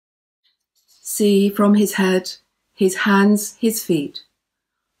see from his head, his hands, his feet,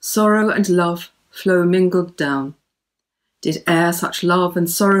 sorrow and love flow mingled down. Did e'er such love and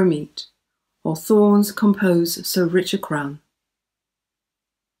sorrow meet, or thorns compose so rich a crown?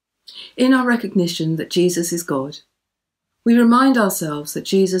 In our recognition that Jesus is God, we remind ourselves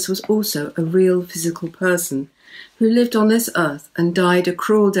that Jesus was also a real physical person who lived on this earth and died a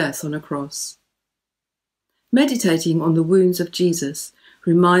cruel death on a cross. Meditating on the wounds of Jesus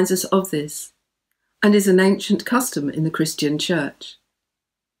reminds us of this, and is an ancient custom in the Christian Church.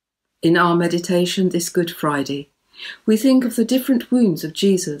 In our meditation this Good Friday, we think of the different wounds of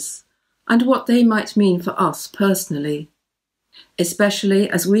Jesus and what they might mean for us personally, especially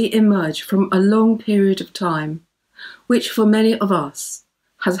as we emerge from a long period of time, which for many of us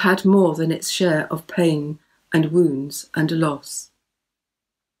has had more than its share of pain and wounds and loss.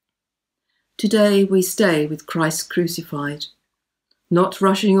 Today we stay with Christ crucified, not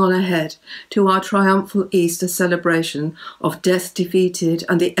rushing on ahead to our triumphal Easter celebration of death defeated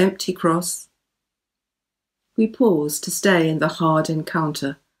and the empty cross. We pause to stay in the hard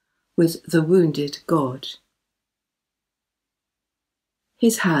encounter with the wounded God.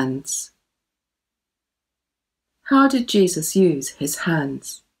 His hands. How did Jesus use his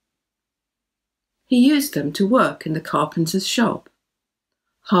hands? He used them to work in the carpenter's shop,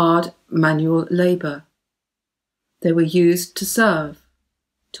 hard manual labour. They were used to serve,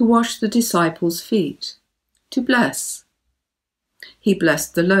 to wash the disciples' feet, to bless. He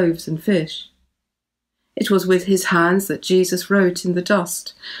blessed the loaves and fish. It was with his hands that Jesus wrote in the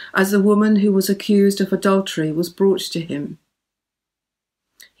dust as the woman who was accused of adultery was brought to him.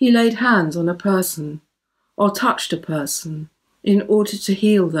 He laid hands on a person or touched a person in order to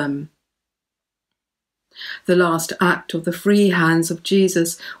heal them. The last act of the free hands of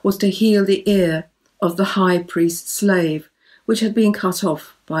Jesus was to heal the ear of the high priest's slave, which had been cut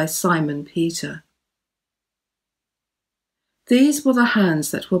off by Simon Peter. These were the hands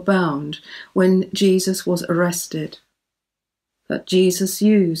that were bound when Jesus was arrested, that Jesus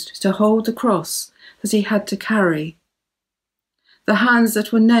used to hold the cross that he had to carry, the hands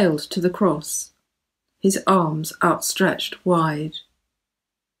that were nailed to the cross, his arms outstretched wide.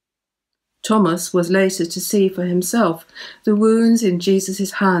 Thomas was later to see for himself the wounds in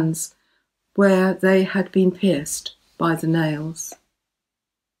Jesus' hands where they had been pierced by the nails.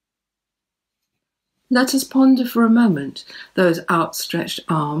 Let us ponder for a moment those outstretched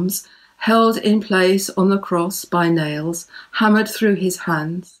arms held in place on the cross by nails hammered through his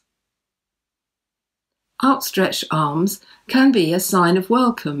hands. Outstretched arms can be a sign of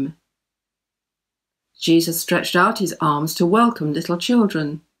welcome. Jesus stretched out his arms to welcome little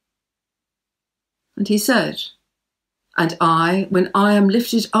children. And he said, "And I, when I am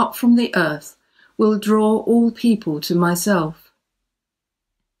lifted up from the earth, will draw all people to myself."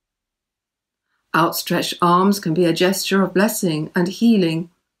 Outstretched arms can be a gesture of blessing and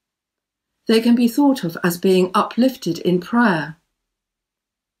healing. They can be thought of as being uplifted in prayer.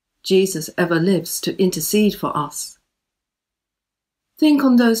 Jesus ever lives to intercede for us. Think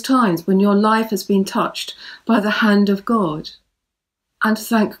on those times when your life has been touched by the hand of God, and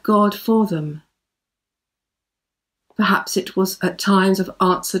thank God for them. Perhaps it was at times of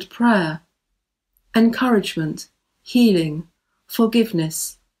answered prayer, encouragement, healing,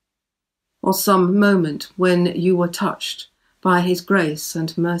 forgiveness, or some moment when you were touched by his grace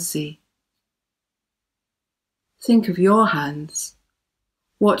and mercy. Think of your hands.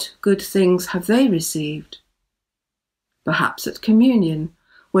 What good things have they received? Perhaps at communion,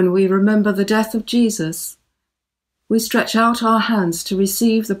 when we remember the death of Jesus, we stretch out our hands to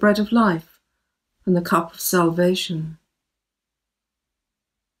receive the bread of life and the cup of salvation.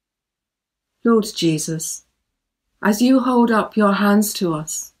 Lord Jesus, as you hold up your hands to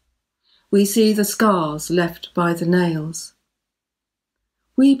us, we see the scars left by the nails.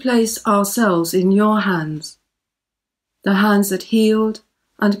 We place ourselves in your hands, the hands that healed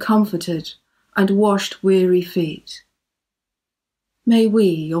and comforted and washed weary feet. May we,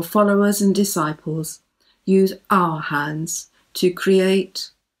 your followers and disciples, use our hands to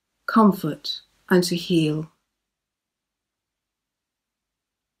create, comfort, and to heal.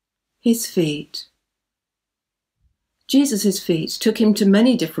 His feet. Jesus' feet took him to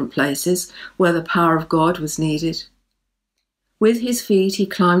many different places where the power of God was needed. With his feet he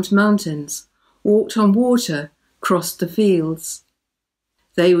climbed mountains, walked on water, crossed the fields.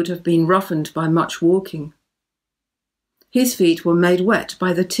 They would have been roughened by much walking. His feet were made wet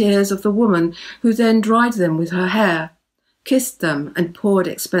by the tears of the woman who then dried them with her hair, kissed them and poured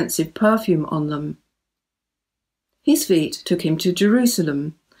expensive perfume on them. His feet took him to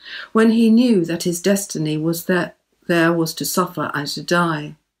Jerusalem, when he knew that his destiny was there was to suffer and to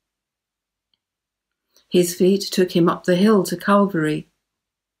die. His feet took him up the hill to Calvary.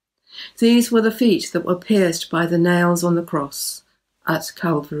 These were the feet that were pierced by the nails on the cross at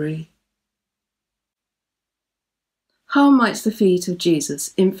Calvary. How might the feet of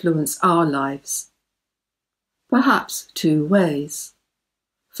Jesus influence our lives? Perhaps two ways.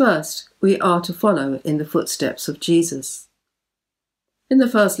 First, we are to follow in the footsteps of Jesus. In the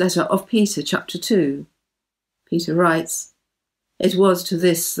first letter of Peter, chapter 2, Peter writes, "It was to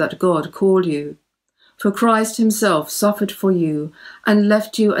this that God called you, for Christ himself suffered for you and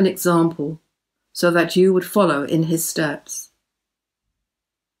left you an example, so that you would follow in his steps."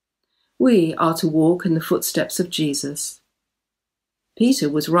 We are to walk in the footsteps of Jesus. Peter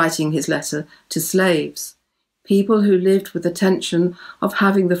was writing his letter to slaves, people who lived with the tension of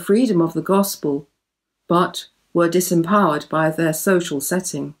having the freedom of the gospel, but were disempowered by their social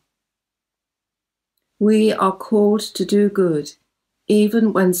setting. We are called to do good,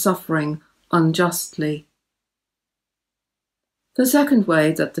 even when suffering unjustly. The second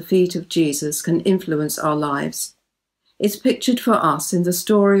way that the feet of Jesus can influence our lives is pictured for us in the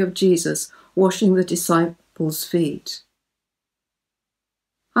story of Jesus washing the disciples' feet.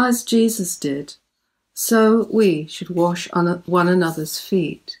 As Jesus did, so we should wash one another's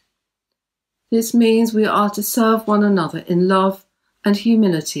feet. This means we are to serve one another in love and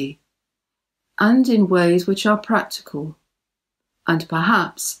humility, and in ways which are practical, and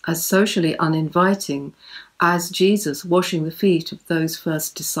perhaps as socially uninviting as Jesus washing the feet of those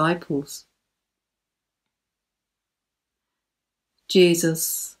first disciples.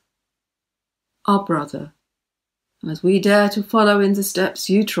 Jesus, our brother, as we dare to follow in the steps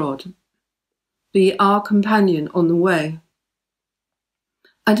you trod, be our companion on the way,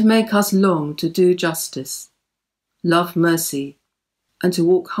 and make us long to do justice, love mercy, and to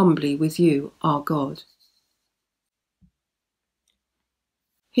walk humbly with you, our God.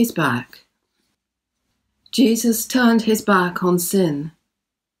 His back. Jesus turned his back on sin.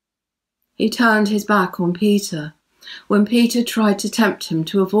 He turned his back on Peter when Peter tried to tempt him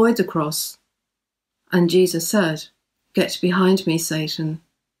to avoid the cross, and Jesus said, "Get behind me, Satan."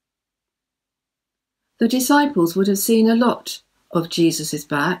 The disciples would have seen a lot of Jesus'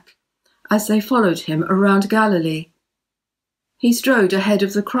 back as they followed him around Galilee. He strode ahead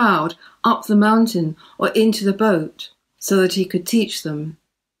of the crowd up the mountain or into the boat so that he could teach them.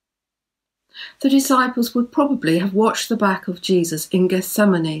 The disciples would probably have watched the back of Jesus in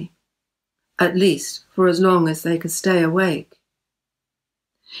Gethsemane, at least for as long as they could stay awake.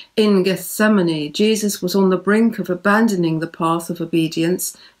 In Gethsemane, Jesus was on the brink of abandoning the path of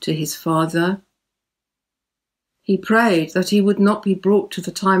obedience to his Father. He prayed that he would not be brought to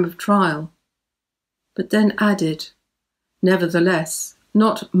the time of trial, but then added, "Nevertheless,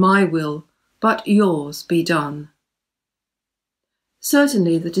 not my will, but yours be done."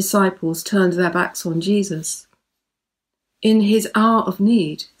 Certainly the disciples turned their backs on Jesus. In his hour of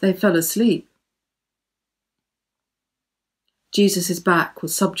need, they fell asleep. Jesus' back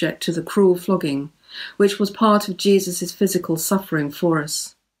was subject to the cruel flogging, which was part of Jesus' physical suffering for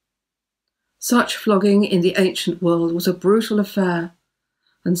us. Such flogging in the ancient world was a brutal affair,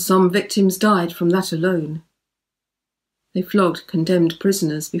 and some victims died from that alone. They flogged condemned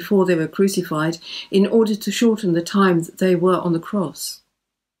prisoners before they were crucified in order to shorten the time that they were on the cross.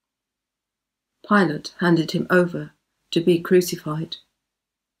 Pilate handed him over to be crucified.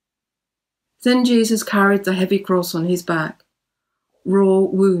 Then Jesus carried the heavy cross on his back, raw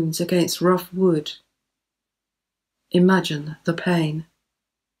wounds against rough wood. Imagine the pain.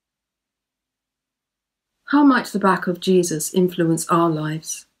 How might the back of Jesus influence our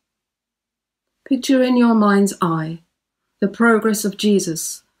lives? Picture in your mind's eye the progress of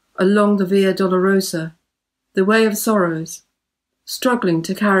Jesus along the Via Dolorosa, the way of sorrows, struggling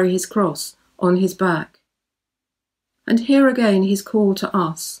to carry his cross on his back. And here again his call to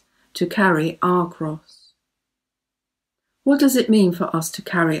us to carry our cross. What does it mean for us to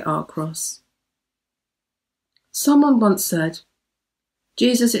carry our cross? Someone once said,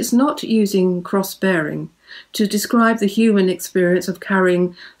 Jesus is not using cross-bearing to describe the human experience of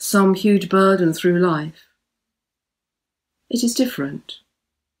carrying some huge burden through life. It is different.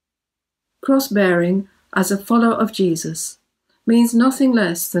 Cross-bearing, as a follower of Jesus, means nothing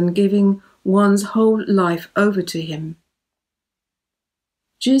less than giving one's whole life over to him.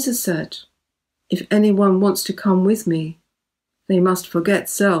 Jesus said, "If anyone wants to come with me, they must forget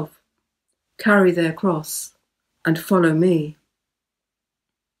self, carry their cross, and follow me."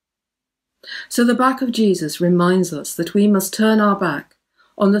 So the back of Jesus reminds us that we must turn our back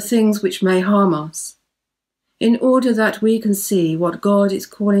on the things which may harm us, in order that we can see what God is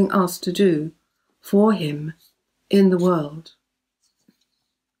calling us to do for him in the world.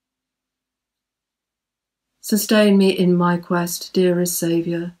 Sustain me in my quest, dearest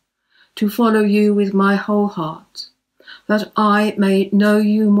Saviour, to follow you with my whole heart, that I may know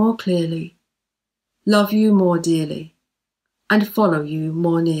you more clearly, love you more dearly, and follow you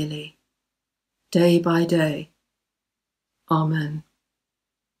more nearly, day by day. Amen.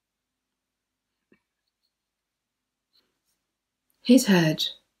 His head.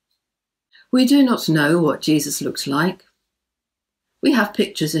 We do not know what Jesus looked like. We have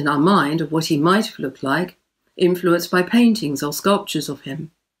pictures in our mind of what he might have looked like, influenced by paintings or sculptures of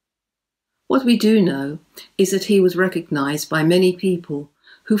him. What we do know is that he was recognized by many people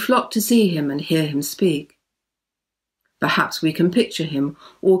who flocked to see him and hear him speak. Perhaps we can picture him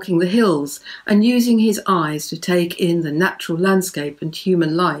walking the hills and using his eyes to take in the natural landscape and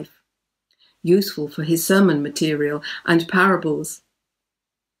human life, useful for his sermon material and parables.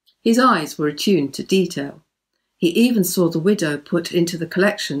 His eyes were attuned to detail. He even saw the widow put into the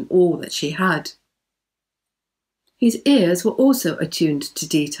collection all that she had. His ears were also attuned to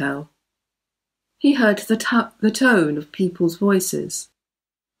detail. He heard the tone of people's voices.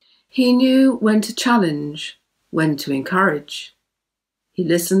 He knew when to challenge, when to encourage. He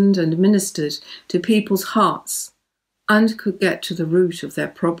listened and ministered to people's hearts and could get to the root of their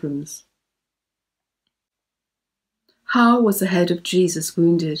problems. How was the head of Jesus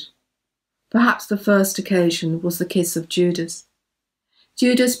wounded? Perhaps the first occasion was the kiss of Judas.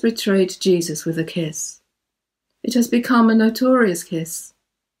 Judas betrayed Jesus with a kiss. It has become a notorious kiss,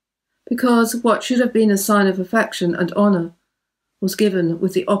 because what should have been a sign of affection and honour was given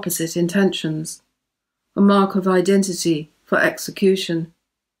with the opposite intentions, a mark of identity for execution.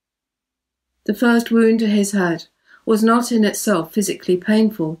 The first wound to his head was not in itself physically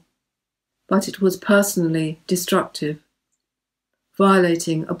painful, but it was personally destructive,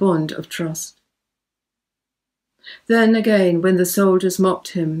 violating a bond of trust. Then again, when the soldiers mocked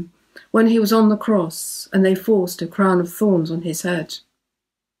him, when he was on the cross and they forced a crown of thorns on his head.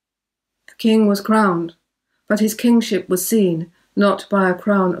 The king was crowned, but his kingship was seen not by a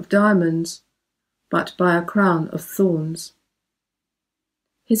crown of diamonds, but by a crown of thorns.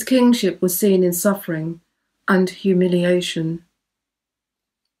 His kingship was seen in suffering and humiliation.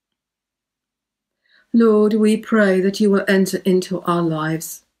 Lord, we pray that you will enter into our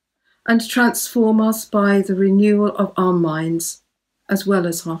lives and transform us by the renewal of our minds as well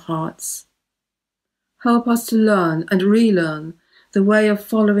as our hearts. Help us to learn and relearn the way of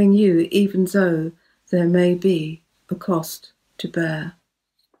following you, even though there may be a cost to bear.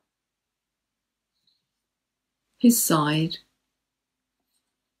 His side.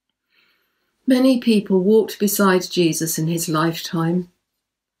 Many people walked beside Jesus in his lifetime.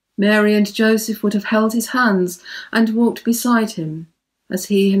 Mary and Joseph would have held his hands and walked beside him as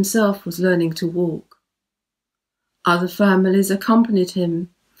he himself was learning to walk. Other families accompanied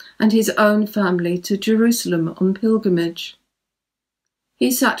him and his own family to Jerusalem on pilgrimage. He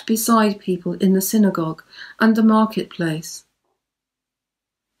sat beside people in the synagogue and the marketplace.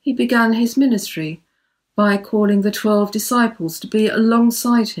 He began his ministry by calling the 12 disciples to be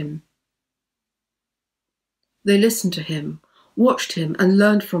alongside him. They listened to him, watched him, and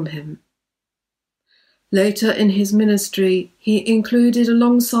learned from him. Later in his ministry, he included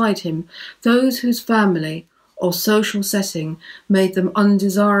alongside him those whose family or social setting made them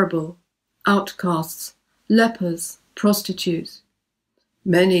undesirable, outcasts, lepers, prostitutes.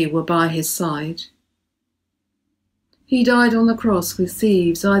 Many were by his side. He died on the cross with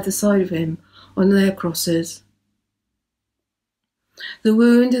thieves either side of him on their crosses. The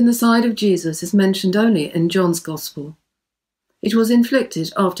wound in the side of Jesus is mentioned only in John's Gospel. It was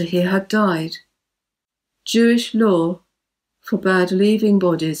inflicted after he had died. Jewish law forbade leaving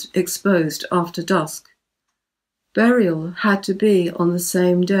bodies exposed after dusk. Burial had to be on the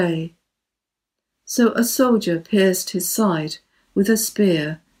same day. So a soldier pierced his side with a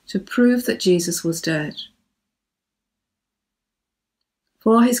spear to prove that Jesus was dead.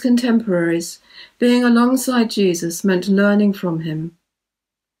 For his contemporaries, being alongside Jesus meant learning from him.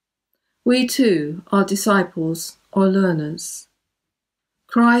 We too are disciples or learners.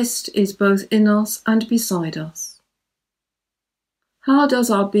 Christ is both in us and beside us. How does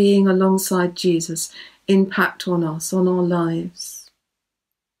our being alongside Jesus impact on us, on our lives?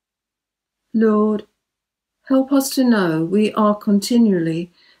 Lord, help us to know we are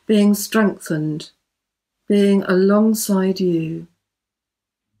continually being strengthened, being alongside you.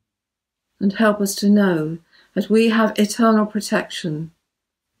 And help us to know that we have eternal protection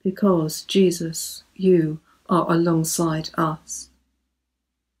because, Jesus, you are alongside us.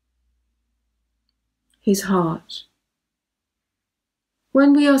 His heart.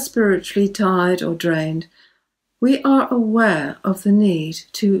 When we are spiritually tired or drained, we are aware of the need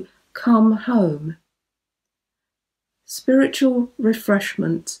to come home. Spiritual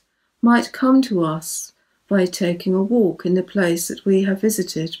refreshment might come to us by taking a walk in the place that we have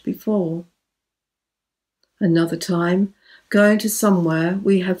visited before. Another time, going to somewhere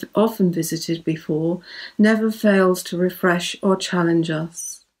we have often visited before never fails to refresh or challenge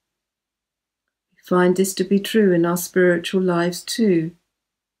us. We find this to be true in our spiritual lives too.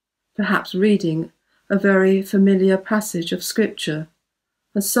 Perhaps reading a very familiar passage of Scripture,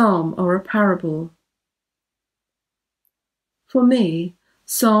 a psalm or a parable. For me,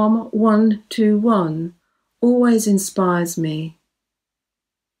 Psalm 121 always inspires me.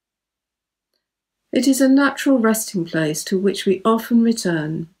 It is a natural resting place to which we often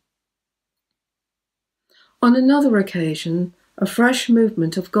return. On another occasion, a fresh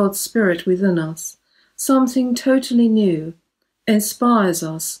movement of God's Spirit within us, something totally new, inspires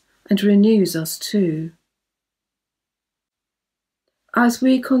us and renews us too. As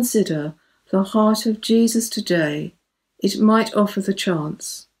we consider the heart of Jesus today, it might offer the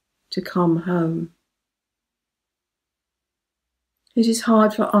chance to come home. It is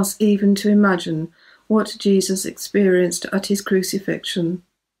hard for us even to imagine what Jesus experienced at his crucifixion.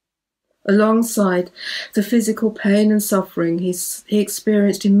 Alongside the physical pain and suffering, he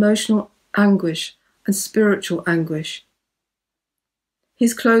experienced emotional anguish and spiritual anguish.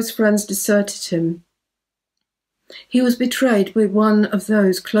 His close friends deserted him. He was betrayed by one of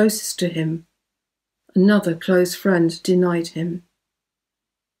those closest to him. Another close friend denied him.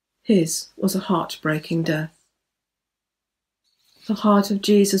 His was a heartbreaking death. The heart of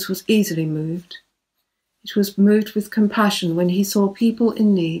Jesus was easily moved. It was moved with compassion when he saw people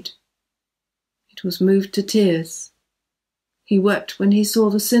in need. It was moved to tears. He wept when he saw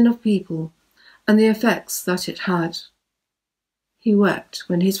the sin of people and the effects that it had. He wept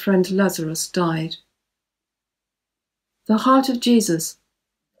when his friend Lazarus died. The heart of Jesus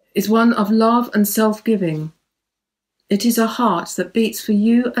is one of love and self-giving. It is a heart that beats for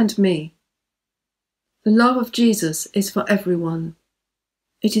you and me. The love of Jesus is for everyone.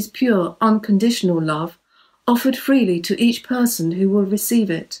 It is pure, unconditional love, offered freely to each person who will receive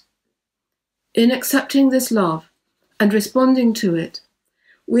it. In accepting this love and responding to it,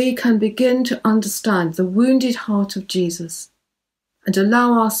 we can begin to understand the wounded heart of Jesus and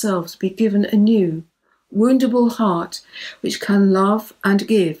allow ourselves to be given a new, woundable heart which can love and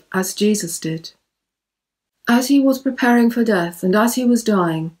give as Jesus did. As he was preparing for death and as he was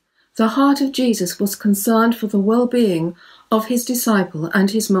dying, the heart of Jesus was concerned for the well-being of his disciple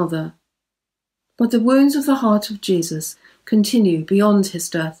and his mother. But the wounds of the heart of Jesus continue beyond his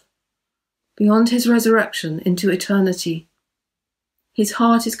death, beyond his resurrection into eternity. His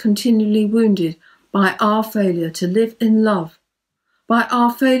heart is continually wounded by our failure to live in love, by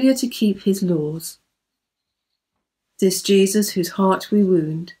our failure to keep his laws. This Jesus whose heart we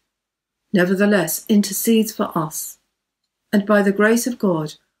wound, nevertheless intercedes for us, and by the grace of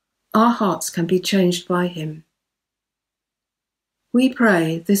God, our hearts can be changed by him. We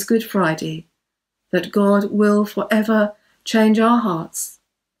pray this Good Friday that God will forever change our hearts,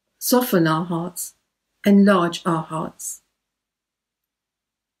 soften our hearts, enlarge our hearts.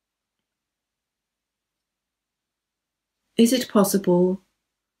 Is it possible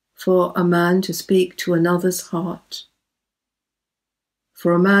for a man to speak to another's heart?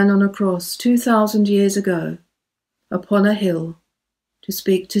 For a man on a cross 2,000 years ago, upon a hill, to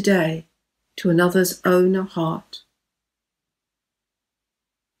speak today to another's own heart?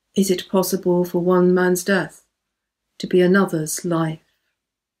 Is it possible for one man's death to be another's life?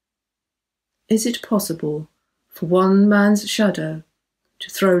 Is it possible for one man's shadow to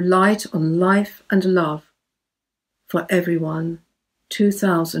throw light on life and love for everyone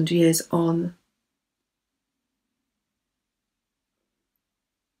 2,000 years on?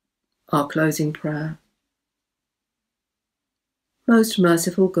 Our closing prayer. Most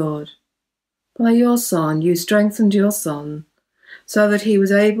merciful God, by your Son you strengthened your Son, so that he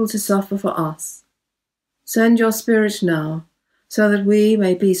was able to suffer for us. Send your Spirit now, so that we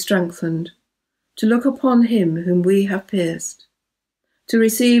may be strengthened, to look upon him whom we have pierced, to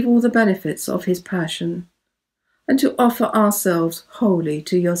receive all the benefits of his passion, and to offer ourselves wholly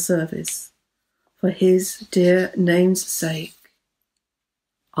to your service, for his dear name's sake.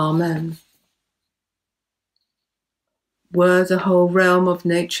 Amen. Were the whole realm of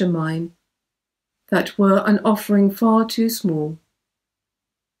nature mine, that were an offering far too small.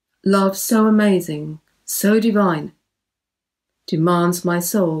 Love so amazing, so divine, demands my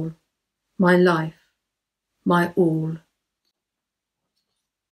soul, my life, my all.